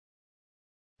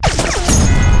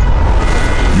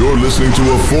You're listening to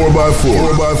a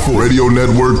 4x4 Radio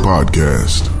Network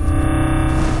podcast.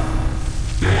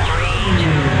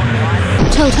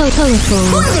 Phone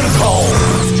call.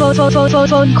 Who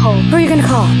are you going to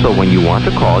call? So when you want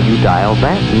to call, you dial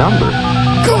that number.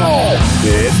 Call!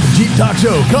 It's the Jeep Talk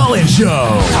Show call-in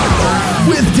show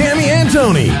with Tammy and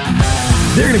Tony.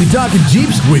 They're going to be talking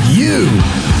Jeeps with you.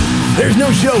 There's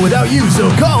no show without you, so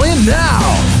call in now.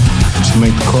 Just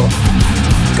make the call.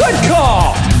 Good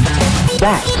call!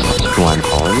 That's who I'm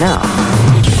calling now.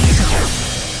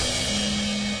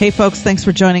 Hey, folks, thanks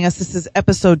for joining us. This is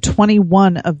episode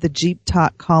 21 of the Jeep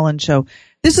Talk call-in show.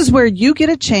 This is where you get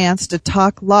a chance to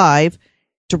talk live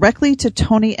directly to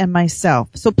Tony and myself.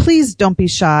 So please don't be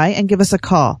shy and give us a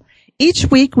call. Each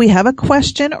week we have a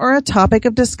question or a topic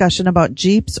of discussion about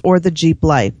Jeeps or the Jeep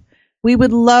life. We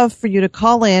would love for you to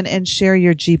call in and share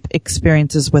your Jeep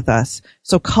experiences with us.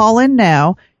 So call in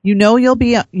now. You know you'll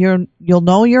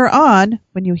know you're on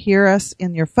when you hear us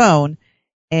in your phone.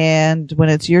 And when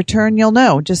it's your turn, you'll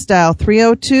know. Just dial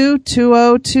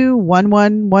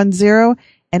 302-202-1110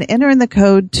 and enter in the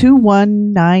code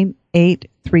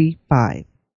 219835.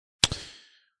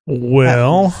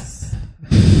 Well,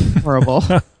 horrible.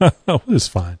 It was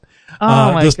fine.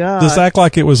 Oh my God. Just act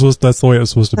like that's the way it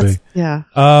was supposed to be. Yeah.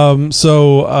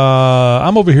 So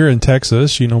I'm over here in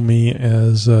Texas. You know me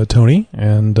as Tony,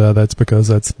 and that's because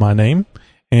that's my name,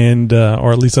 and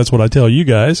or at least that's what I tell you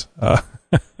guys.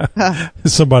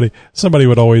 Somebody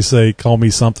would always say, "Call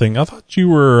me something." I thought you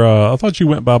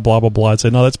went by blah blah blah. I'd say,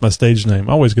 "No, that's my stage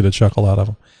name." I always get a chuckle out of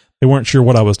them. They weren't sure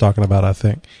what I was talking about, I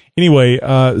think. Anyway,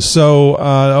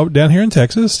 so down here in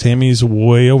Texas, Tammy's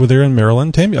way over there in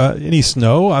Maryland. Tammy, any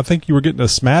snow? I think you were getting a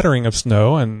smattering of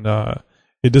snow, and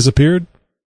it disappeared.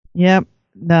 Yep,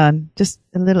 none. Just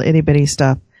a little itty bitty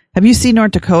stuff. Have you seen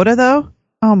North Dakota though?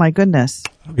 Oh my goodness.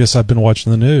 I guess I've been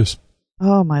watching the news.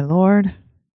 Oh my Lord.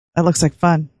 That looks like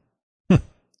fun.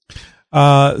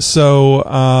 Like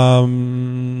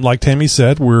Tammy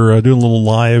said, we're doing a little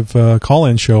live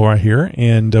call-in show right here,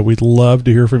 and we'd love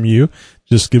to hear from you.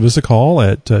 Just give us a call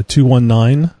at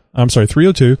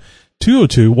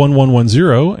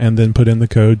 302-202-1110, and then put in the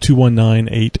code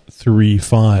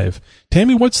 219835.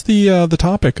 Tammy, what's the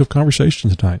topic of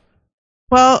conversation tonight?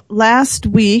 Well, last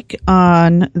week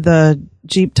on the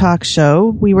Jeep Talk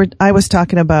show, I was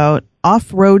talking about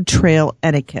off-road trail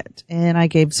etiquette, and I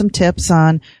gave some tips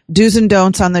on do's and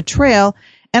don'ts on the trail,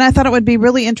 and I thought it would be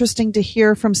really interesting to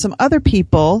hear from some other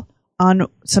people on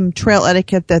some trail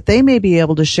etiquette that they may be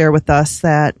able to share with us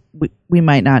that we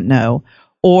might not know,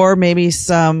 or maybe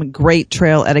some great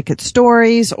trail etiquette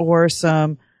stories or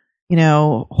some,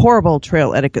 horrible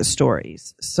trail etiquette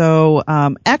stories. So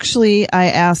actually, I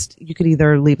asked you could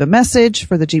either leave a message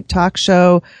for the Jeep Talk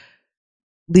show,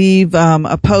 leave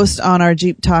a post on our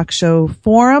Jeep Talk show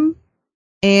forum,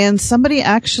 and somebody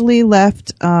actually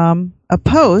left a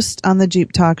post on the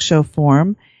Jeep Talk show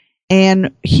forum,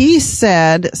 and he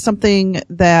said something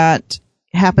that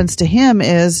happens to him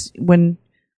is when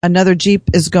another Jeep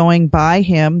is going by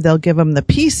him, they'll give him the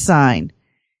peace sign,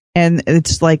 and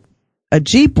it's like a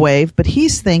Jeep wave, but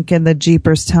he's thinking the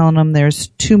Jeeper's telling him there's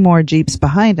two more Jeeps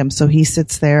behind him, so he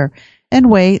sits there and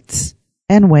waits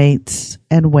and waits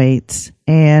and waits,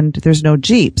 and there's no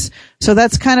Jeeps. So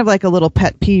that's kind of like a little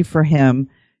pet peeve for him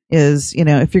is,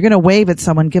 if you're going to wave at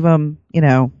someone, give them,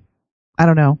 I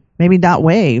don't know, maybe not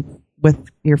wave with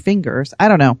your fingers. I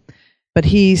don't know. But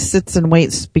he sits and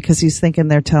waits because he's thinking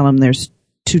they're telling him there's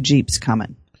two Jeeps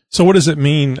coming. So what does it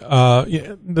mean?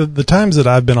 The times that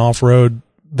I've been off-road,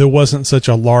 there wasn't such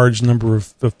a large number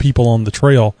of people on the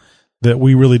trail that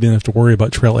we really didn't have to worry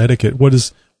about trail etiquette.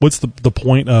 What's the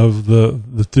point of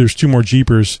there's two more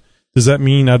Jeepers? Does that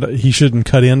mean he shouldn't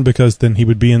cut in because then he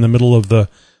would be in the middle of the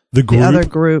group? The other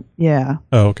group, yeah.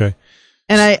 Oh, okay.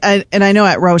 And I know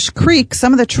at Roche Creek,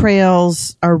 some of the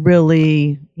trails are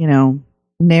really,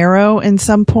 narrow in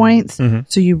some points. Mm-hmm.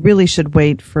 So you really should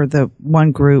wait for the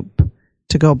one group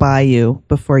to go by you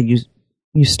before you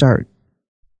start.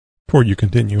 Before you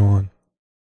continue on.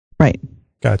 Right.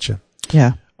 Gotcha.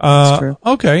 Yeah. That's true.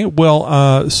 Okay. Well,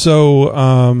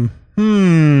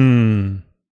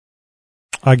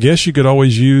 I guess you could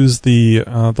always use the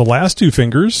last two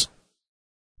fingers.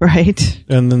 Right.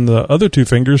 And then the other two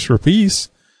fingers for peace.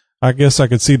 I guess I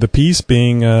could see the peace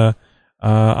being,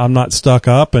 I'm not stuck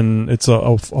up, and it's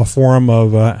a form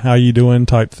of how you doing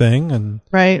type thing. And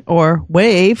right. Or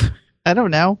wave. I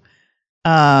don't know.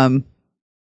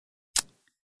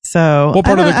 So what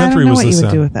part of the country was this in?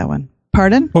 What you would do with that one?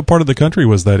 Pardon? What part of the country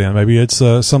was that in? Maybe it's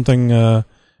something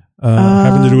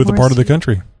having to do with the part of the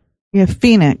country. Yeah,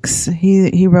 Phoenix.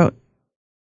 He wrote.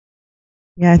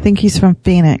 Yeah, I think he's from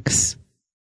Phoenix.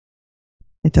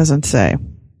 It doesn't say.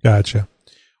 Gotcha.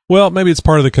 Well, maybe it's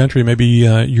part of the country. Maybe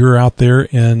you're out there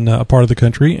in a part of the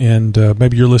country, and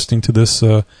maybe you're listening to this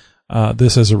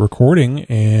this as a recording,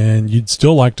 and you'd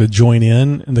still like to join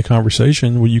in the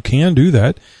conversation. Well, you can do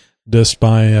that just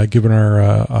by giving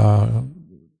our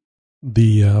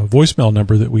the voicemail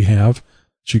number that we have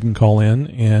that you can call in,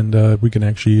 and we can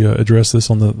actually address this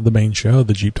on the main show,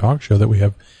 the Jeep Talk Show that we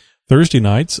have Thursday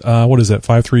nights. What is that?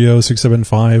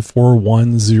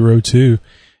 530-675-4102.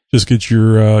 Just get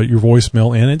your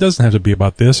voicemail in. It doesn't have to be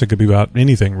about this. It could be about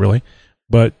anything, really.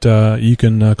 But you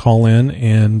can call in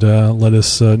and let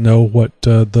us know what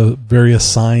the various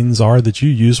signs are that you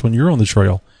use when you're on the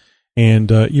trail.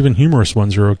 And even humorous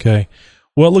ones are okay.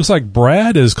 Well, it looks like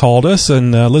Brad has called us,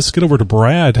 and let's get over to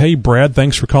Brad. Hey, Brad,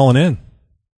 thanks for calling in.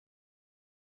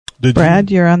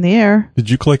 You're on the air. Did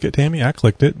you click it, Tammy? I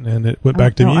clicked it, and it went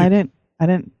back to me. mute. I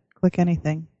didn't click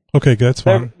anything. Okay, that's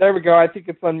fine. There we go. I think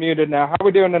it's unmuted now. How are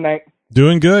we doing tonight?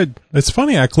 Doing good. It's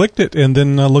funny. I clicked it and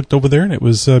then looked over there, and it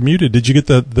was muted. Did you get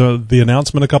the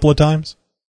announcement a couple of times?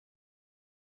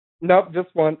 Nope,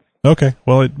 just once. Okay.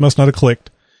 Well, it must not have clicked.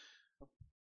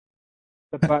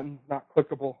 The button's not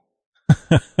clickable.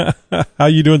 How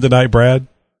you doing tonight, Brad?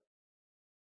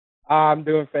 I'm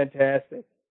doing fantastic.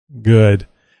 Good.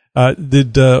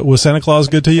 Was Santa Claus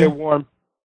good to you? Stay warm.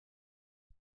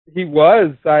 He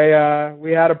was.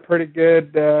 We had a pretty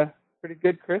good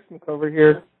Christmas over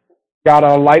here. Got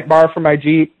a light bar for my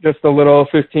Jeep, just a little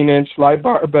 15-inch light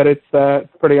bar, but it's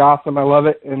pretty awesome. I love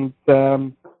it, and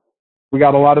we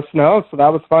got a lot of snow, so that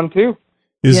was fun too.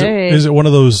 Is it one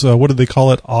of those? What do they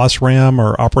call it? OSRAM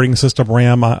or operating system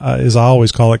RAM? As I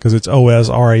always call it, because it's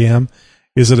OSRAM.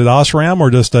 Is it an OSRAM or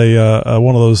just a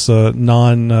one of those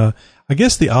non? I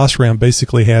guess the OSRAM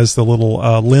basically has the little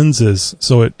lenses,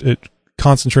 so it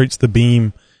concentrates the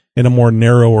beam in a more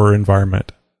narrower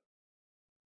environment.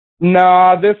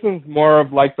 No, this one's more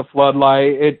of like the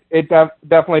floodlight. It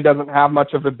definitely doesn't have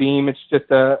much of a beam. It's just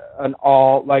a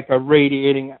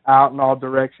radiating out in all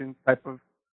directions type of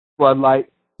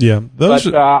floodlight. Yeah,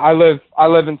 I live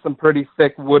in some pretty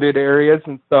thick wooded areas,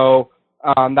 and so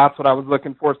that's what I was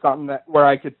looking for, something where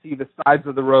I could see the sides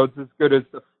of the roads as good as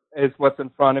what's in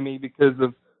front of me, because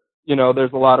of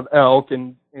there's a lot of elk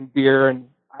and deer, and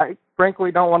I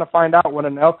frankly don't want to find out what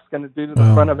an elk's going to do to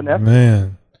the front of an F.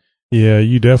 Man. Yeah,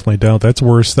 you definitely don't. That's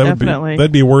worse.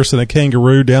 That'd be worse than a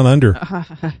kangaroo down under,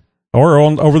 or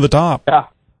over the top. Yeah,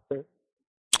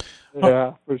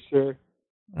 for sure.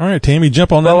 All right, Tammy,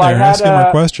 jump on in there and ask him our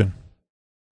question.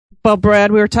 Well,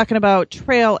 Brad, we were talking about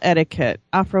trail etiquette,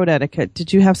 off-road etiquette.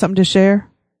 Did you have something to share?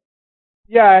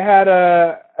 Yeah, I had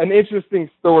an interesting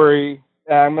story.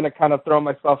 I'm going to kind of throw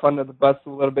myself under the bus a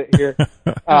little bit here.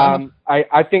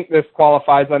 I think this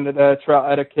qualifies under the trail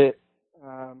etiquette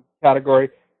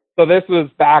category. So this was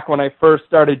back when I first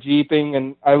started Jeeping,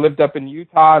 and I lived up in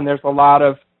Utah, and there's a lot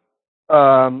of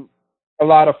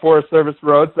Forest Service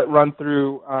roads that run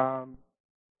through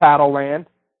cattle land.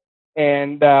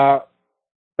 And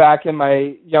back in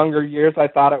my younger years, I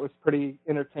thought it was pretty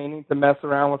entertaining to mess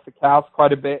around with the cows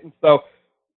quite a bit. And so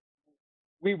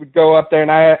we would go up there, and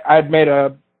I'd made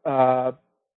a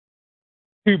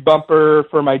tube bumper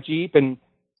for my Jeep, and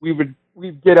we'd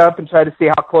get up and try to see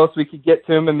how close we could get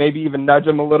to him and maybe even nudge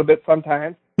him a little bit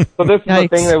sometimes. So this is the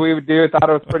thing that we would do. I thought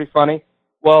it was pretty funny.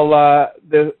 Well,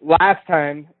 the last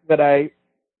time that I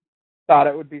thought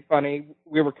it would be funny,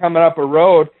 we were coming up a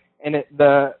road, and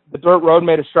the dirt road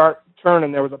made a sharp turn,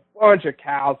 and there was a bunch of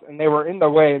cows, and they were in the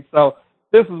way. And so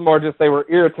this was more just they were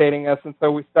irritating us, and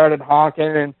so we started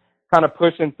honking and kind of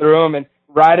pushing through them. And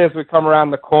right as we come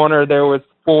around the corner, there was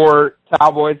 4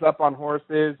 cowboys up on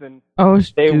horses, and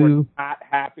they were not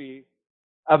happy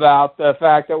about the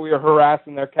fact that we were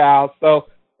harassing their cows. So,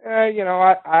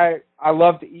 I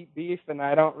love to eat beef, and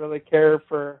I don't really care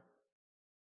for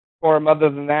them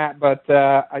other than that. But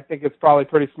I think it's probably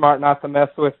pretty smart not to mess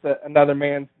with another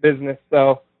man's business.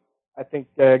 So I think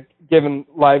giving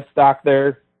livestock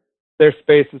their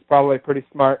space is probably a pretty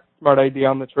smart idea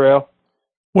on the trail.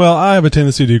 Well, I have a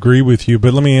tendency to agree with you,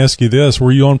 but let me ask you this.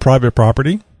 Were you on private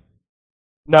property?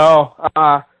 No,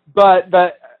 but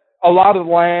a lot of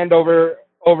the land over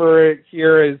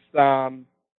here is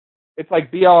it's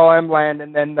like BLM land,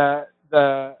 and then the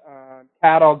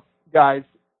cattle guys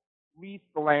lease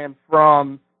the land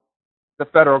from the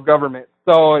federal government.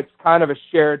 So it's kind of a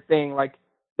shared thing. Like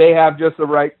they have just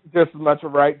as much a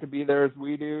right to be there as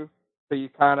we do. So you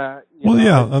kind of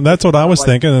and that's what I was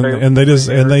thinking, and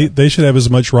they should have as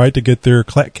much right to get their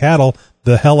cattle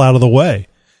the hell out of the way,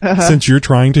 since you're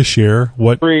trying to share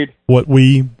what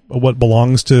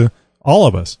belongs to all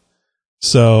of us.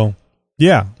 So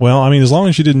Yeah, well, I mean, as long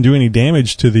as you didn't do any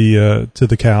damage to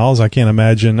the cows, I can't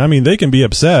imagine. I mean, they can be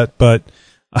upset, but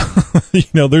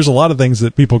there's a lot of things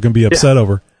that people can be upset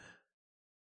over.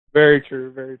 Very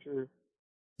true. Very true.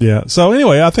 Yeah. So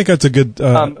anyway, I think that's a good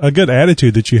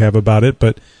attitude that you have about it,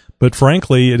 but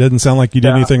frankly, it doesn't sound like you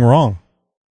did anything wrong.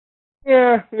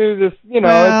 Yeah, it was just,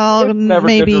 well, it's never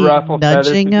maybe good to ruffle feathers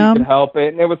if you him. could help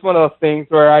it. And it was one of those things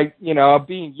where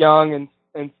being young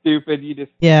and stupid, you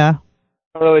just don't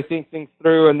really think things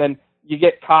through, and then you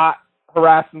get caught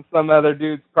harassing some other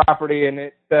dude's property, and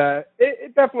it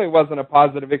definitely wasn't a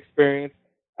positive experience.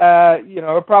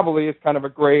 It probably is kind of a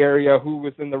gray area who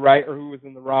was in the right or who was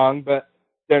in the wrong, but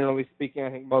generally speaking, I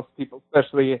think most people,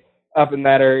 especially up in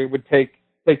that area, would take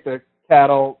the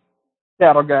cattle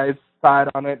guys' side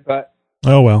on it. But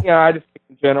oh well, I just think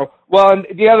in general. Well, and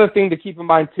the other thing to keep in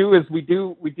mind too is we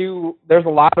do. There's a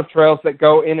lot of trails that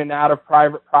go in and out of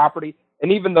private property,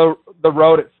 and even though the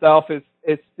road itself is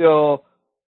still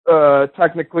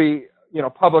technically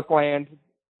public land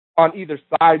on either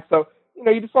side. So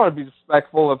you just want to be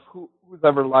respectful of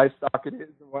whoever livestock it is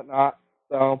and whatnot.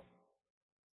 So,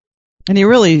 and you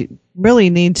really,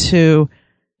 really need to,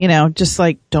 just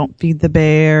like don't feed the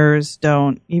bears.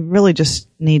 You really just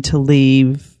need to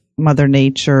leave Mother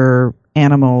Nature,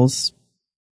 animals.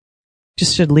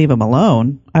 Just should leave them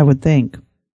alone, I would think.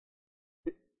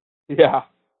 Yeah.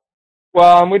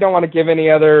 Well, and we don't want to give any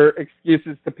other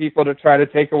excuses to people to try to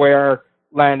take away our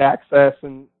land access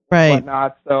and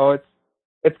whatnot. So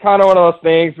it's kind of one of those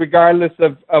things, regardless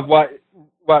of what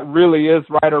really is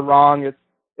right or wrong.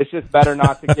 It's just better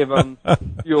not to give them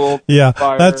fuel. Yeah,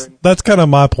 fire that's kind of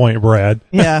my point, Brad.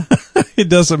 Yeah. It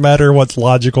doesn't matter what's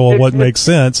logical, what makes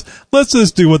sense. Let's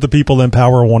just do what the people in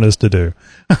power want us to do.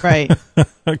 Right.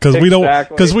 Because we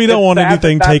don't want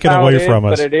anything taken away from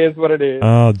us. But it is what it is.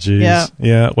 Oh, geez.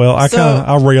 Yeah. Well,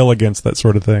 I rail against that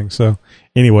sort of thing. So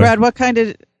anyway, Brad, what kind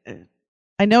of?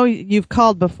 I know you've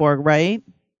called before, right?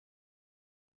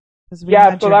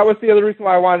 Yeah. So that was the other reason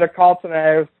why I wanted to call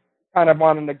tonight. I was kind of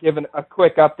wanting to give a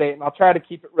quick update, and I'll try to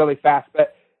keep it really fast.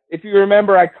 But if you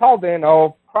remember, I called in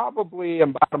probably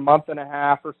about a month and a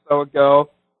half or so ago,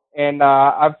 and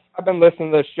I've been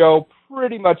listening to the show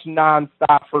pretty much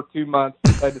nonstop for 2 months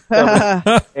since I discovered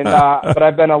it. But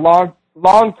I've been a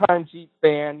long time Jeep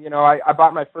fan. I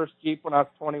bought my first Jeep when I was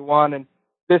 21, and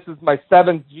this is my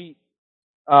 7th Jeep.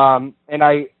 And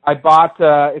I bought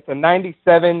it's a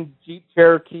 97 Jeep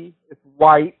Cherokee. It's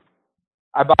white.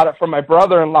 I bought it from my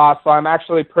brother-in-law, so I'm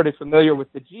actually pretty familiar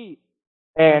with the Jeep.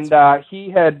 And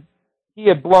he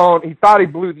thought he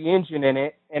blew the engine in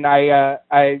it, and I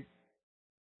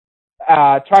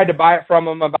tried to buy it from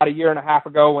him about a year and a half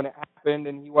ago when it happened,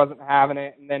 and he wasn't having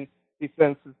it. And then he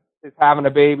since is having a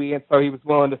baby, and so he was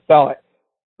willing to sell it.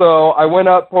 So I went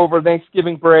up over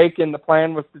Thanksgiving break, and the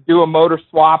plan was to do a motor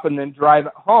swap and then drive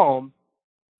it home.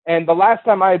 And the last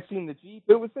time I had seen the Jeep,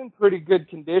 it was in pretty good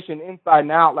condition inside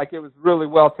and out. Like, it was really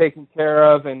well taken care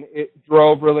of, and it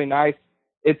drove really nice.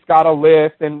 It's got a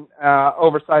lift and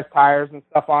oversized tires and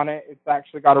stuff on it. It's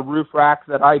actually got a roof rack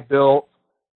that I built,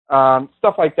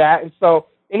 stuff like that. And so,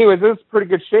 anyways, it was pretty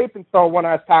good shape. And so when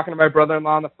I was talking to my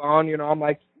brother-in-law on the phone, I'm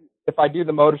like, if I do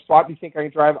the motor swap, do you think I can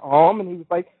drive it home? And he was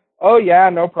like, oh, yeah,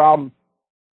 no problem.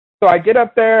 So I get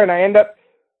up there, and I end up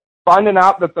finding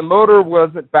out that the motor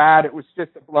wasn't bad. It was just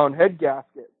a blown head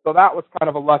gasket. So that was kind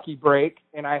of a lucky break.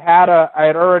 And I had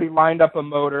already lined up a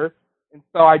motor, and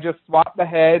so I just swapped the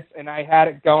heads, and I had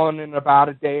it going in about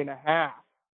a day and a half.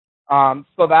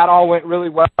 So that all went really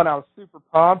well, and I was super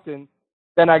pumped. And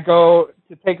then I go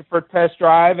to take it for a test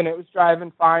drive, and it was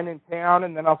driving fine in town.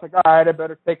 And then I was like, all right, I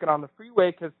better take it on the freeway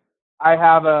because I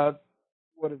have a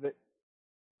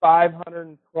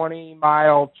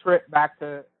 520-mile trip back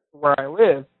to where I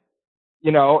live,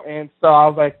 and so I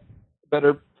was like,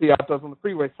 better see how it does on the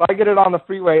freeway. So I get it on the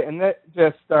freeway, and it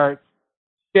just starts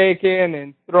shaking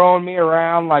and throwing me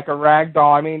around like a rag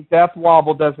doll. I mean, death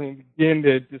wobble doesn't even begin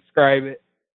to describe it.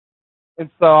 And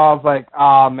so I was like,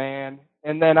 oh, man.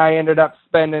 And then I ended up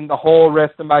spending the whole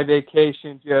rest of my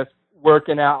vacation just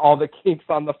working out all the kinks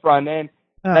on the front end.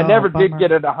 I never did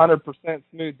get it 100%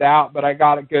 smoothed out, but I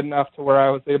got it good enough to where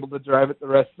I was able to drive it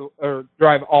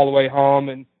drive all the way home,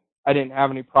 and I didn't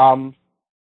have any problems.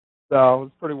 So it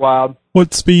was pretty wild.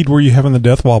 What speed were you having the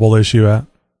death wobble issue at?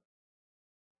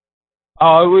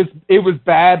 Oh, it was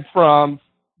bad from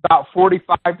about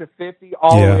 45 to 50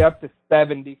 all the way up to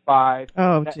 75.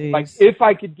 Oh, geez. Like, if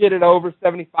I could get it over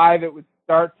 75, it would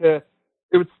start to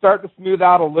smooth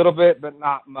out a little bit, but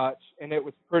not much. And it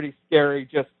was pretty scary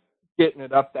just getting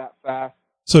it up that fast.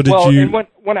 So did you? And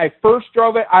when I first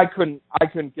drove it, I couldn't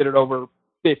get it over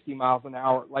 50 miles an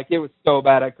hour. Like, it was so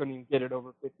bad I couldn't even get it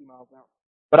over 50 miles an hour.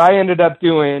 But I ended up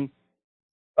doing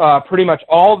pretty much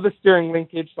all of the steering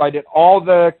linkage. So I did all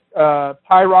the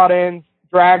tie rod ends,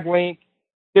 drag link,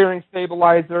 steering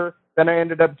stabilizer. Then I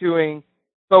ended up doing,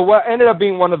 so what ended up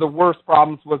being one of the worst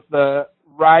problems was the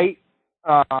right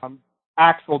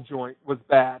axle joint was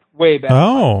bad, way bad.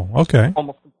 Oh, okay.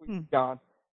 Almost completely gone.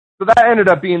 So that ended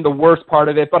up being the worst part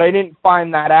of it, but I didn't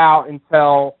find that out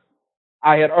until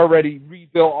I had already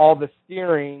rebuilt all the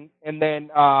steering, and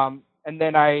then I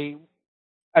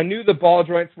knew the ball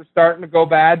joints were starting to go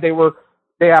bad.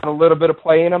 They had a little bit of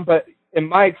play in them, but in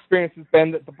my experience has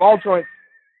been that the ball joints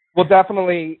will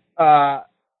definitely allow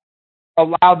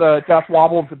the death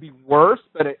wobble to be worse,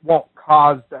 but it won't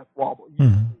cause death wobble.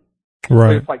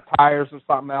 Right. It's like tires or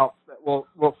something else that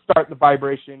will start the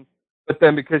vibration, but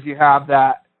then because you have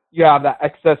that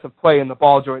excessive play in the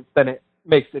ball joints, then it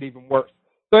makes it even worse.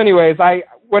 So anyways, I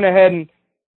went ahead and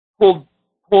pulled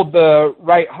the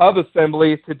right hub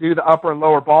assembly to do the upper and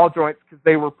lower ball joints because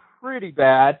they were pretty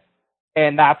bad.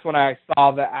 And that's when I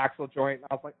saw the axle joint, and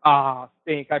I was like,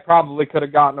 stink. I probably could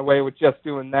have gotten away with just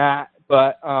doing that.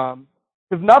 But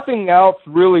because nothing else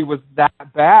really was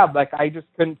that bad. Like, I just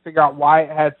couldn't figure out why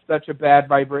it had such a bad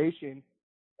vibration.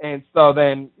 And so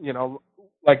then,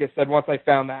 like I said, once I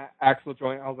found that axle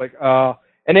joint, I was like, oh.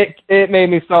 And it made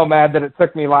me so mad that it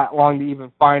took me that long to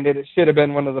even find it. It should have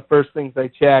been one of the first things I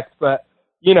checked. But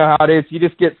you know how it is. You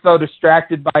just get so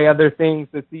distracted by other things,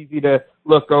 it's easy to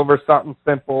look over something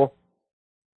simple.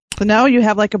 So now you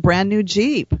have like a brand new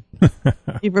Jeep.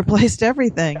 You've replaced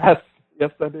everything.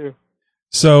 Yes, I do.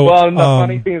 So, well, and the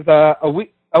funny thing is,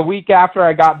 a week after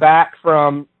I got back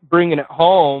from bringing it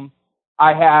home,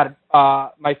 I had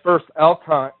my first elk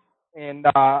hunt, and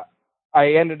I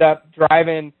ended up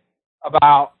driving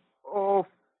about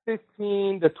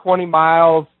 15 to 20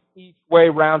 miles each way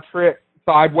round trip.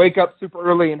 So I'd wake up super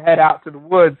early and head out to the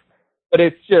woods, but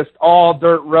it's just all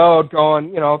dirt road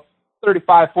going,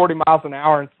 35, 40 miles an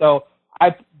hour. And so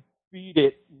I beat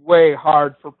it way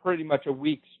hard for pretty much a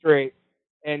week straight.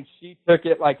 And she took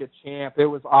it like a champ. It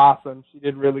was awesome. She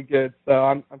did really good. So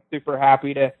I'm super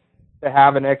happy to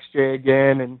have an XJ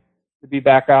again and to be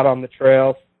back out on the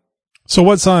trails. So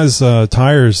what size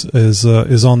tires is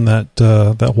on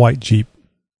that white Jeep?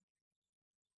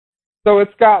 So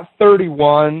it's got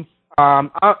 31s.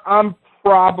 I'm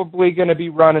probably going to be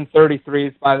running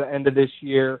 33s by the end of this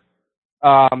year.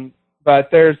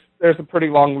 But there's a pretty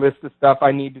long list of stuff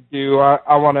I need to do.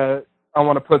 I want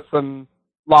to put some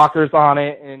lockers on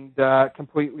it and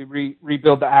completely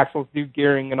rebuild the axles, do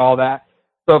gearing and all that.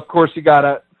 So of course you got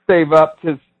to save up,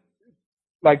 because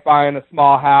like buying a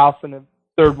small house in a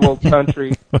third world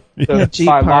country to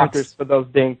buy lockers for those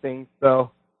dang things.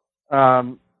 So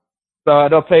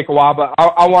it'll take a while, but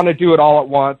I want to do it all at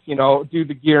once, do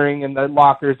the gearing and the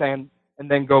lockers and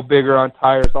then go bigger on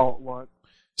tires all at once.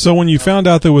 So when you found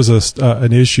out there was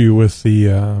an issue with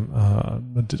the,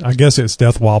 I guess it's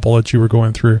death wobble that you were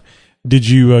going through, did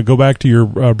you go back to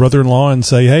your brother-in-law and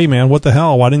say, hey, man, what the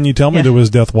hell? Why didn't you tell me there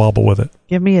was death wobble with it?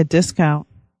 Give me a discount.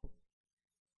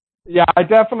 Yeah, I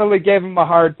definitely gave him a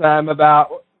hard time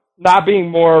about not being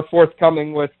more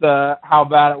forthcoming with how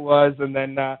bad it was, and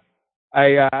then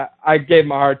I gave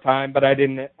him a hard time, but I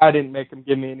didn't make him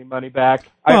give me any money back.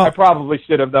 I probably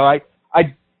should have, though.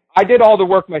 I did all the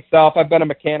work myself. I've been a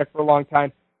mechanic for a long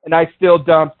time, and I still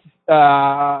dumped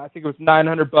I think it was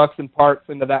 $900 in parts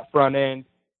into that front end,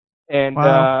 and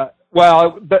that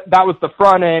was the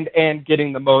front end and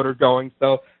getting the motor going.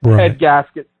 So head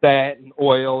gasket set and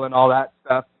oil and all that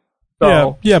stuff.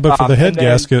 So, yeah, but for the head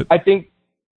gasket, I think.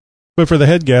 But for the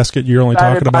head gasket, you're only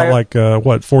talking about like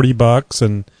 $40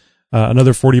 and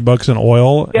another $40 in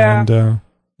oil. Yeah. And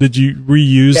did you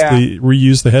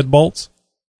reuse the head bolts?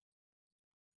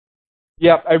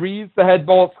 Yep, I reused the head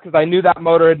bolts because I knew that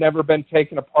motor had never been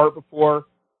taken apart before.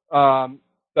 And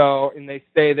they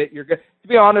say that you're good. To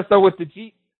be honest, though, with the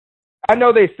Jeep, I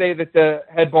know they say that the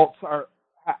head bolts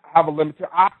have a limit.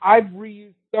 I've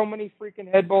reused so many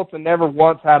freaking head bolts and never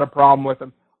once had a problem with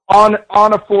them on a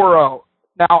 4.0.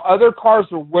 Now, other cars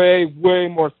are way, way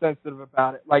more sensitive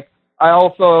about it. Like, I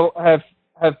also have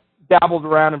dabbled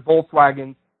around in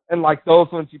Volkswagens, and like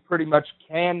those ones, you pretty much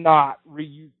cannot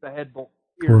reuse the head bolts.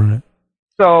 Right.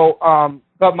 So,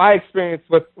 but my experience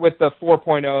with the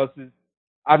 4.0s is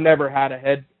I've never had a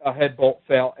head bolt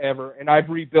fail ever, and I've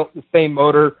rebuilt the same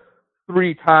motor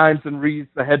 3 times and reused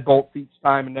the head bolts each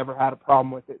time and never had a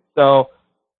problem with it. So,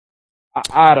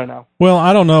 I don't know. Well,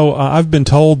 I don't know. I've been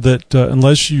told that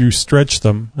unless you stretch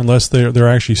them, unless they're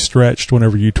actually stretched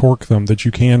whenever you torque them, that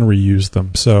you can reuse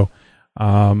them. So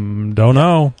Don't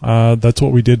know. That's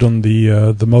what we did on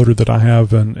the motor that I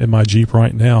have in my Jeep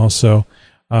right now. So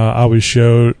I was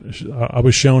shown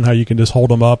how you can just hold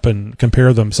them up and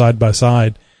compare them side by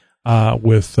side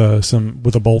with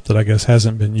a bolt that I guess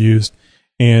hasn't been used,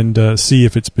 and see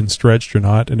if it's been stretched or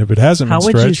not. And if it hasn't been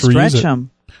stretched, how would you stretch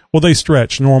them? Well, they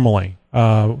stretch normally.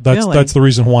 That's the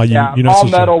reason why you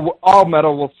all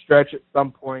metal will stretch at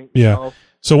some point. Yeah. You know?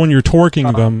 So when you're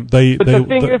torquing them,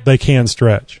 they can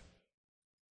stretch.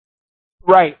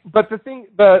 Right, but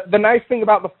the nice thing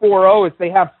about the 4.0 is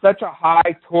they have such a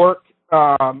high torque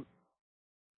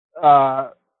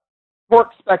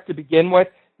spec to begin with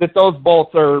that those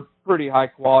bolts are pretty high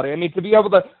quality. I mean, to be able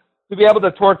to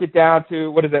torque it down to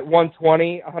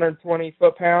 120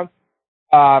 foot-pounds,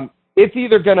 it's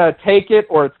either gonna take it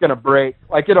or it's gonna break.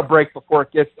 Like, it'll break before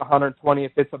it gets to 120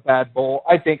 if it's a bad bolt.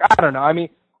 I don't know. I mean,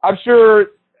 I'm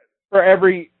sure for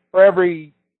every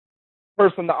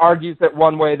person that argues that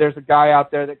one way, there's a guy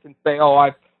out there that can say, "Oh,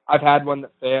 I've had one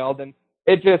that failed," and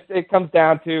it comes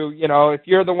down to, if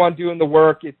you're the one doing the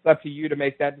work, it's up to you to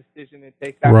make that decision and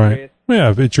take that risk.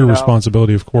 Yeah, it's your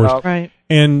responsibility, of course. Right.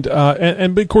 And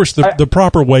of course, the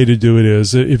proper way to do it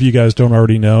is, if you guys don't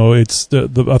already know, it's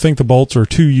I think the bolts are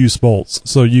 2-use bolts,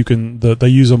 so you can they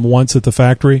use them once at the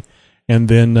factory, and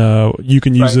then you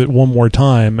can use it one more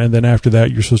time, and then after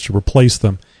that, you're supposed to replace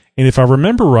them. And if I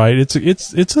remember right, it's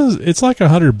like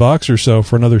 $100 or so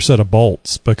for another set of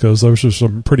bolts, because those are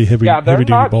some pretty heavy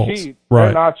duty bolts. Cheap. Right.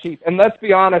 They're not cheap. And let's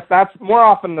be honest, that's more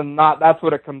often than not, that's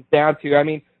what it comes down to. I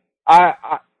mean,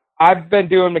 I've been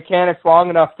doing mechanics long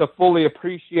enough to fully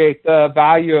appreciate the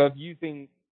value of using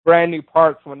brand new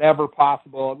parts whenever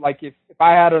possible. Like, if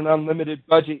I had an unlimited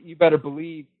budget, you better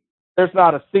believe there's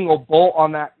not a single bolt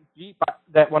on that Jeep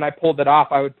that when I pulled it off,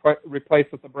 I would replace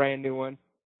with a brand new one.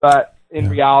 But in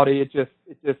reality, it just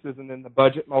isn't in the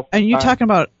budget most of the time. And you talking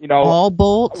about all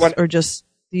bolts or just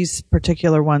these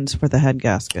particular ones for the head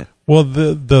gasket? Well,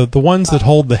 the ones that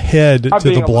hold the head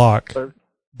to the block,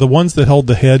 the ones that hold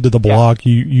the head to the block,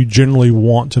 you generally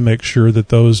want to make sure that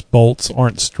those bolts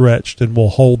aren't stretched and will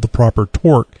hold the proper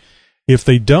torque. If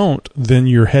they don't, then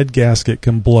your head gasket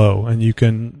can blow, and you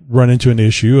can run into an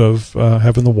issue of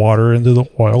having the water into the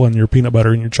oil and your peanut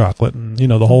butter and your chocolate, and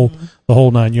the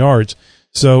whole 9 yards.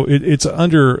 So it's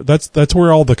that's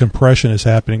where all the compression is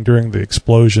happening during the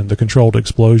explosion, the controlled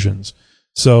explosions.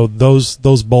 So those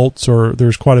bolts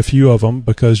there's quite a few of them,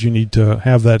 because you need to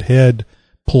have that head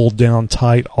pulled down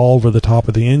tight all over the top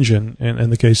of the engine in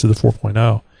the case of the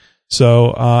 4.0.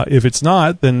 So if it's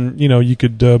not, then you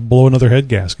could blow another head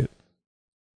gasket.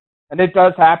 And it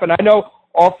does happen. I know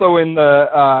also in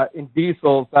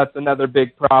diesels, that's another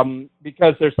big problem,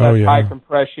 because there's such high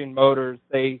compression motors.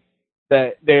 They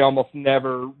almost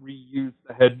never reuse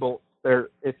the head bolts.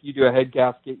 If you do a head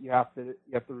gasket, you have to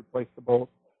replace the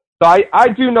bolts. So I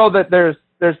do know that there's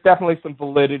definitely some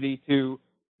validity to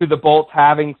the bolts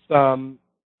having some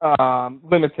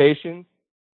limitations,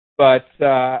 but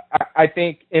I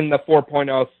think in the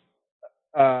 4.0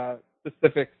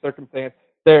 specific circumstance,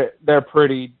 they're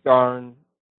pretty darn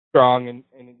strong, and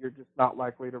you're just not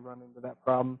likely to run into that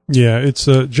problem. Yeah, it's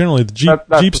generally the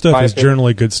Jeep stuff is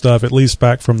generally good stuff, at least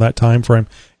back from that time frame.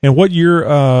 And what year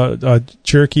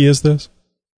Cherokee is this?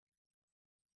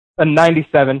 A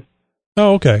 97.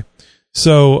 Oh, okay.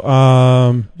 So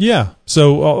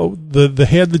So the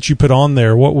head that you put on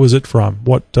there, what was it from?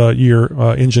 What year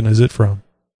engine is it from?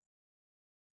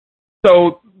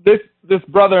 So this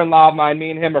brother-in-law of mine,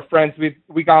 me and him are friends. We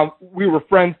were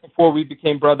friends before we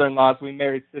became brother-in-laws. We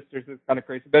married sisters. It's kind of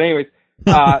crazy. But anyways,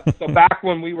 so back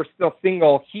when we were still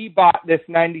single, he bought this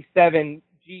 97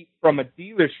 Jeep from a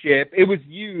dealership. It was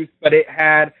used, but it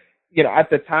had, at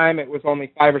the time it was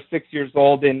only 5 or 6 years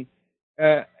old, and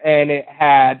it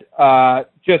had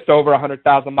just over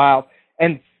 100,000 miles.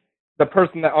 And the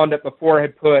person that owned it before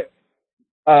had put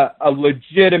a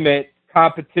legitimate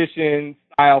competition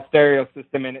style stereo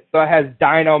system in it. So it has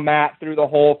Dynomat through the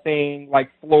whole thing,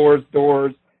 like floors,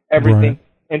 doors, everything,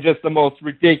 and just the most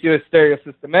ridiculous stereo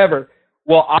system ever.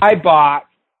 Well, I bought,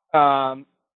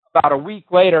 about a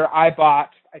week later, I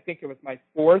think it was my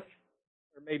 4th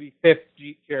or maybe 5th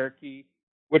Jeep Cherokee,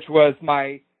 which was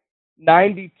my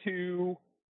 92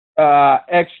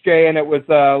 XJ, and it was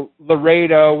a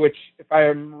Laredo, which, if I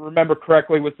remember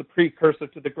correctly, was the precursor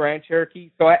to the Grand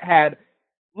Cherokee. So it had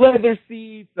leather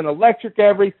seats and electric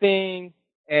everything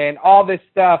and all this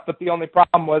stuff, but the only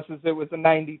problem was it was a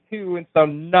 92, and so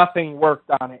nothing worked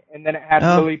on it. And then it had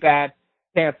really bad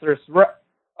cancerous rust.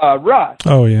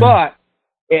 Oh, yeah. But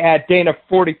it had Dana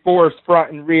 44s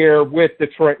front and rear with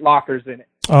Detroit lockers in it.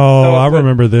 Oh, so I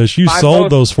remember this. You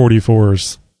sold those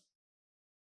 44s.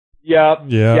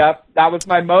 Yep. That was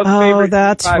my most favorite. Oh,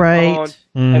 that's G5 right. phone,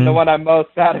 and the one I'm most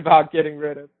sad about getting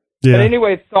rid of. Yeah. But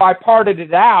anyway, so I parted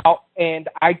it out, and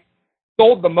I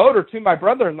sold the motor to my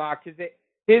brother-in-law because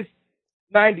his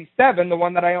 97, the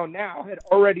one that I own now, had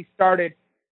already started.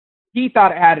 He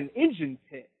thought it had an engine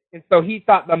hit, and so he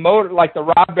thought the motor, like the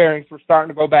rod bearings, were starting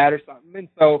to go bad or something. And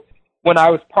so when I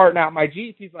was parting out my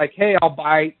Jeep, he's like, "Hey, I'll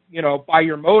buy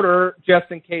your motor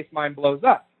just in case mine blows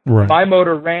up." Right. My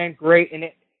motor ran great, and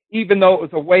even though it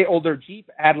was a way older Jeep,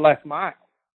 it had less miles.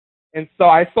 And so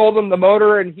I sold him the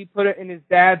motor, and he put it in his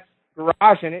dad's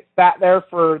garage, and it sat there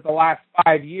for the last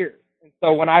 5 years. And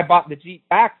so when I bought the Jeep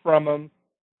back from him,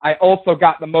 I also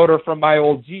got the motor from my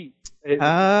old Jeep. It was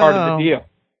part of the deal.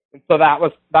 And so that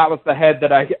was the head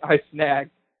that I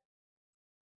snagged.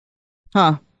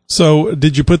 Huh. So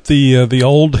did you put the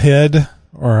old head,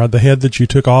 or the head that you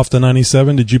took off the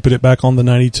 97, did you put it back on the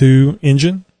 92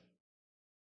 engine?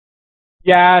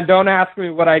 Yeah, and don't ask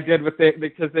me what I did with it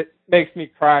because it makes me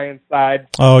cry inside.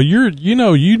 Oh,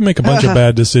 you'd make a bunch of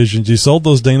bad decisions. You sold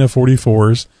those Dana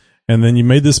 44s, and then you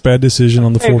made this bad decision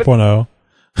on the 4.0.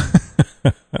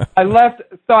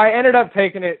 I ended up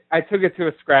taking it. I took it to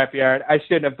a scrapyard. I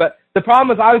shouldn't have. But the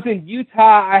problem was I was in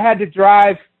Utah. I had to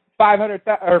drive 500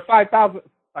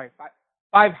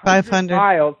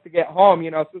 miles to get home.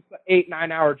 So it's an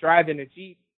 8-9 hour drive in a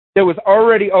Jeep that was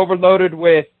already overloaded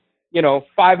with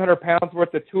 500 pounds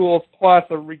worth of tools plus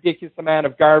a ridiculous amount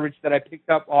of garbage that I picked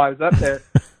up while I was up there.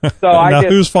 So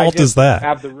whose fault is that?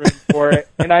 Have the room for it.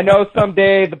 And I know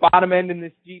someday the bottom end in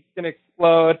this Jeep's going to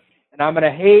explode. And I'm going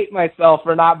to hate myself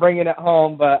for not bringing it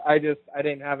home, but I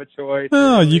didn't have a choice.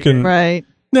 Oh, you can. Right.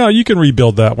 No, you can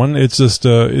rebuild that one. It's just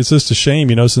a shame,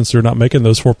 since they're not making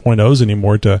those 4.0s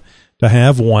anymore to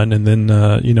have one and then,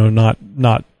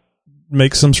 not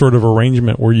make some sort of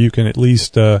arrangement where you can at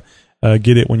least, get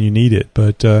it when you need it.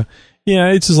 But,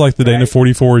 it's just like the Dana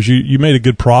 44s. You made a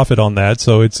good profit on that.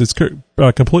 So it's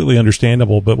completely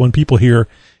understandable. But when people hear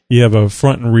you have a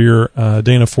front and rear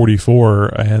Dana 44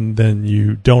 and then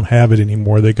you don't have it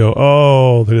anymore, they go,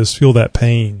 oh, they just feel that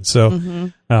pain.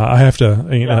 So I have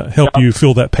to help you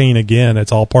feel that pain again.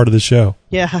 It's all part of the show.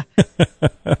 Yeah.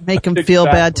 Make him feel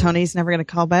bad. Tony's never going to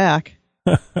call back.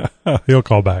 He'll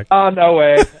call back. Oh, no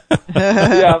way.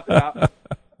 Yeah.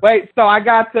 Wait, so I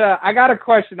got a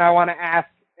question I want to ask,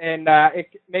 and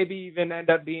it maybe even end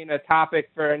up being a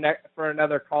topic for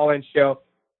another call-in show.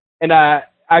 And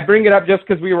I bring it up just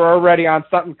because we were already on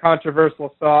something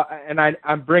controversial,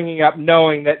 I'm bringing up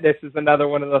knowing that this is another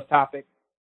one of those topics.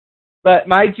 But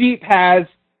my Jeep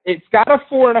it's got a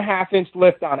 4.5-inch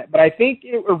lift on it, but I think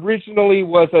it originally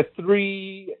was a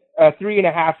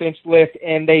 3.5-inch lift,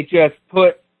 and they just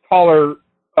put taller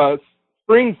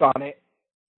springs on it,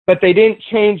 but they didn't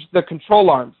change the control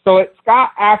arms. So it's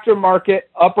got aftermarket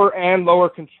upper and lower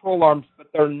control arms, but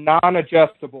they're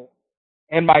non-adjustable.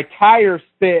 And my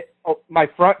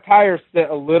front tires sit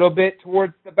a little bit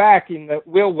towards the back in the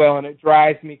wheel well, and it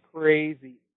drives me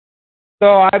crazy.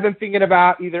 So I've been thinking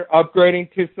about either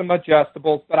upgrading to some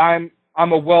adjustables, but I'm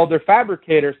a welder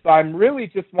fabricator, so I'm really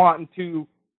just wanting to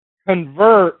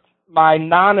convert my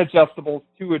non-adjustables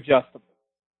to adjustables.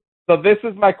 So this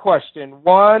is my question.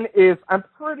 One is, I'm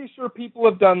pretty sure people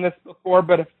have done this before,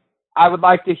 but I would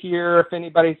like to hear if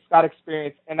anybody's got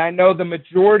experience. And I know the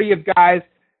majority of guys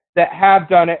that have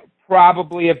done it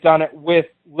probably have done it with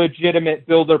legitimate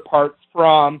builder parts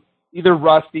from either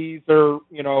Rusty's or,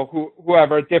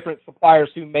 whoever, different suppliers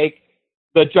who make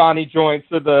the Johnny joints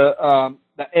or the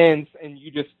ends, and you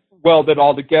just weld it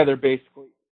all together, basically.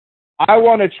 I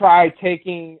want to try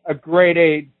taking a grade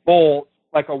A bolt,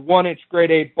 like a 1-inch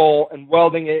grade A bolt, and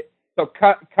welding it, so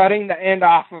cutting the end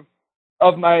off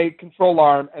of my control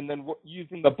arm and then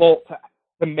using the bolt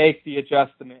to make the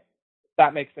adjustment, if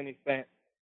that makes any sense.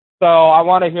 So I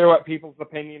want to hear what people's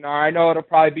opinion are. I know it'll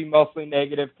probably be mostly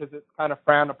negative because it's kind of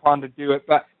frowned upon to do it,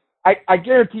 but I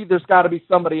guarantee there's got to be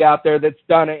somebody out there that's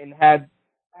done it and had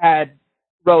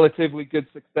relatively good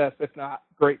success, if not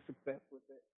great success with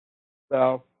it.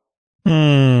 So.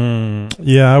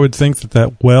 Yeah, I would think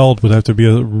that weld would have to be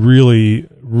a really,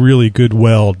 really good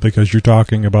weld because you're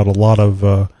talking about a lot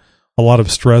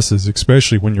of stresses,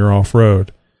 especially when you're off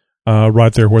road,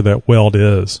 right there where that weld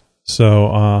is. So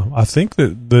I think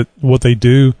that what they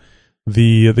do,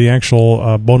 the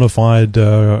actual bona fide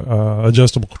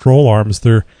adjustable control arms,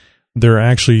 they're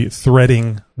actually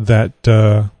threading that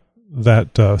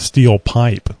steel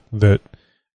pipe that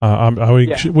I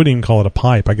wouldn't even call it a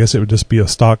pipe. I guess it would just be a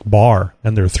stock bar,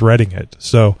 and they're threading it.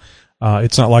 So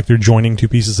it's not like they're joining two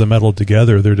pieces of metal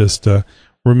together. They're just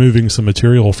removing some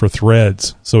material for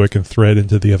threads so it can thread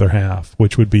into the other half,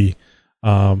 which would be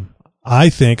I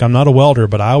think, I'm not a welder,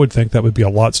 but I would think that would be a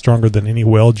lot stronger than any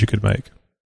weld you could make.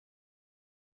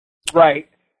 Right.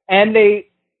 And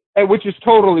which is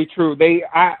totally true.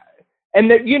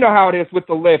 You know how it is with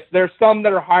the lifts. There's some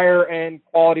that are higher end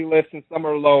quality lifts and some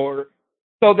are lower.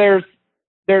 So there's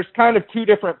kind of two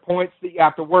different points that you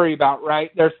have to worry about,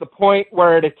 right? There's the point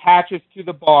where it attaches to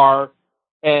the bar,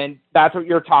 and that's what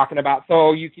you're talking about.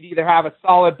 So you could either have a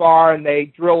solid bar and they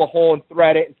drill a hole and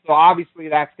thread it. So obviously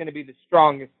that's going to be the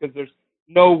strongest because there's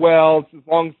no welds. As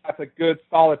long as that's a good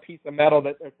solid piece of metal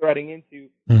that they're threading into,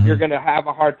 you're going to have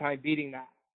a hard time beating that.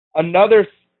 Another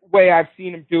way I've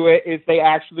seen them do it is they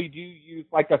actually do use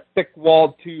like a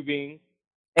thick-walled tubing,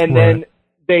 and then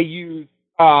they use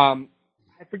I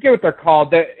forget what they're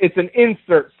called. It's an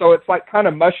insert, so it's like kind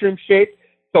of mushroom shaped.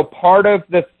 So part of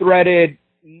the threaded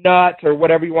nut or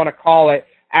whatever you want to call it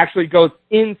actually goes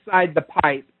inside the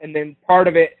pipe, and then part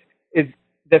of it is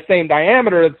the same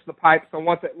diameter as the pipe. So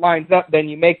once it lines up, then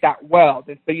you make that weld,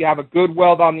 and so you have a good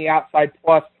weld on the outside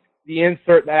plus the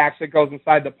insert that actually goes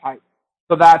inside the pipe.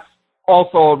 So that's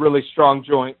also a really strong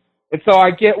joint. And so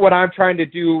I get what I'm trying to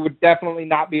do would definitely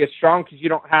not be as strong because you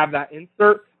don't have that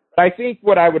insert. But I think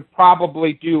what I would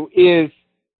probably do is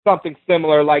something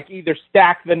similar, like either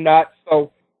stack the nuts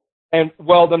and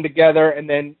weld them together, and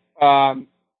then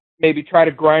maybe try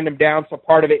to grind them down so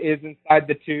part of it is inside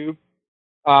the tube.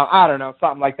 I don't know,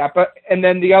 something like that. And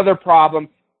then the other problem,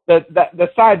 the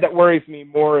side that worries me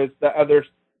more is the other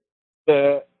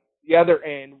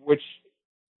end, which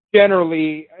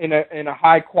generally in a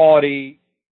high quality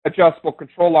adjustable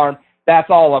control arm, that's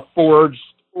all a forged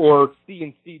or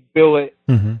CNC billet,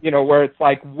 where it's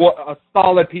like a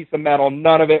solid piece of metal.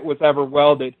 None of it was ever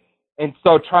welded. And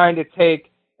so trying to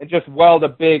take and just weld a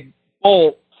big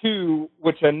bolt to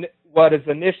what is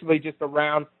initially just a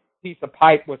round piece of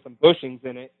pipe with some bushings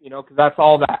in it, because that's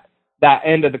all that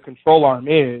end of the control arm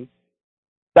is.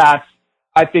 I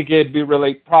think it'd be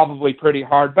really probably pretty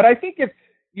hard. But I think if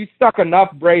you stuck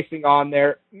enough bracing on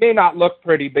there, it may not look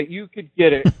pretty, but you could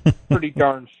get it pretty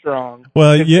darn strong.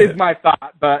 Well, is my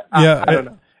thought, but I don't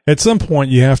know. At some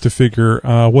point, you have to figure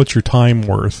what's your time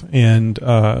worth, and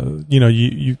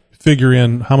you figure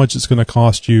in how much it's going to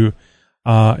cost you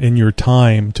in your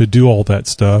time to do all that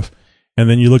stuff, and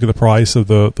then you look at the price of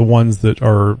the ones that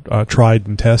are tried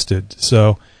and tested.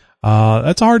 So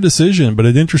that's a hard decision, but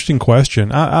an interesting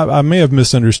question. I may have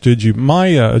misunderstood you. My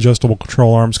adjustable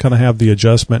control arms kind of have the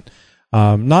adjustment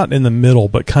not in the middle,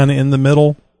 but kind of in the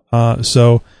middle.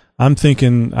 So I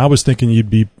was thinking you'd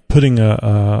be putting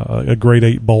a grade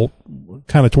 8 bolt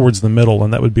kind of towards the middle,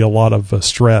 and that would be a lot of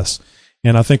stress.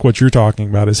 And I think what you're talking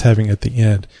about is having it at the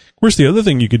end. Of course, the other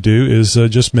thing you could do is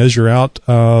just measure out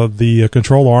the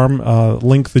control arm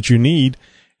length that you need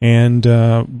and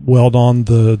weld on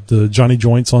the Johnny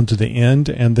joints onto the end,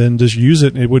 and then just use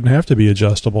it. It wouldn't have to be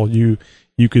adjustable. You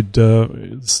could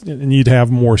and you'd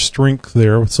have more strength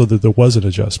there so that there was an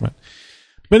adjustment.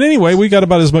 But anyway, we got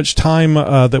about as much time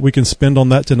that we can spend on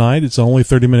that tonight. It's only a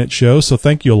 30-minute show, so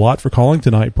thank you a lot for calling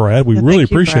tonight, Brad. We really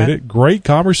appreciate it. Great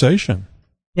conversation.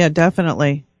 Yeah,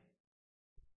 definitely.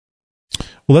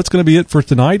 Well, that's going to be it for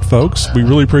tonight, folks. We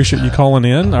really appreciate you calling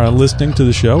in, or listening to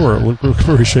the show, or we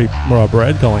appreciate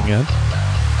Brad calling in.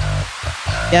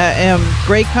 Yeah,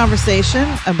 great conversation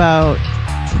about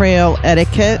trail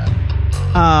etiquette.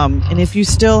 And if you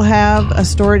still have a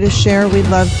story to share, we'd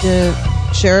love to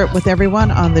share it with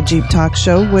everyone on the Jeep Talk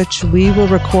Show, which we will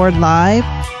record live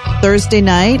Thursday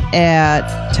night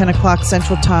at 10 o'clock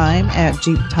Central Time at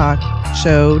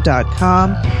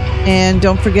jeeptalkshow.com. And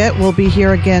don't forget, we'll be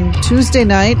here again Tuesday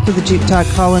night for the Jeep Talk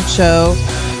call-in show.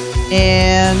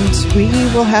 And we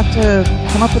will have to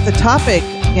come up with a topic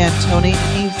again, Tony.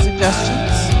 Any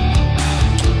suggestions?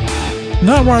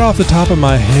 Not right off the top of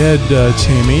my head,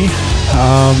 Tammy.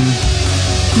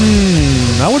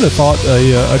 I would have thought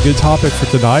a good topic for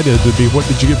tonight would be, what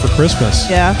did you get for Christmas?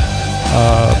 Yeah.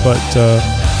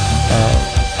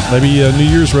 Maybe New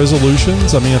Year's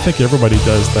resolutions. I mean, I think everybody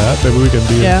does that. Maybe we can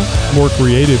be more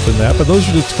creative than that. But those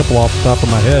are just a couple off the top of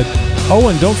my head. Oh,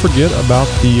 and don't forget about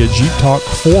the Jeep Talk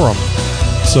forum.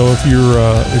 So if you're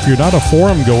not a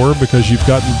forum goer because you've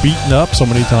gotten beaten up so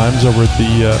many times over at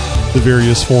the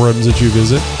various forums that you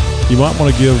visit, you might want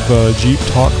to give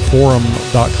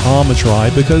JeepTalkForum.com a try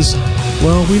because,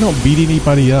 well, we don't beat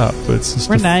anybody up. It's just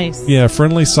we're nice. Yeah,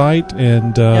 friendly site,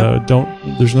 and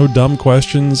there's no dumb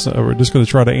questions. We're just going to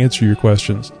try to answer your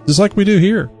questions, just like we do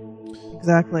here.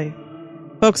 Exactly.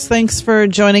 Folks, thanks for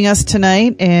joining us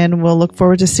tonight, and we'll look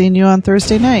forward to seeing you on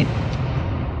Thursday night.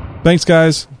 Thanks,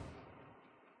 guys.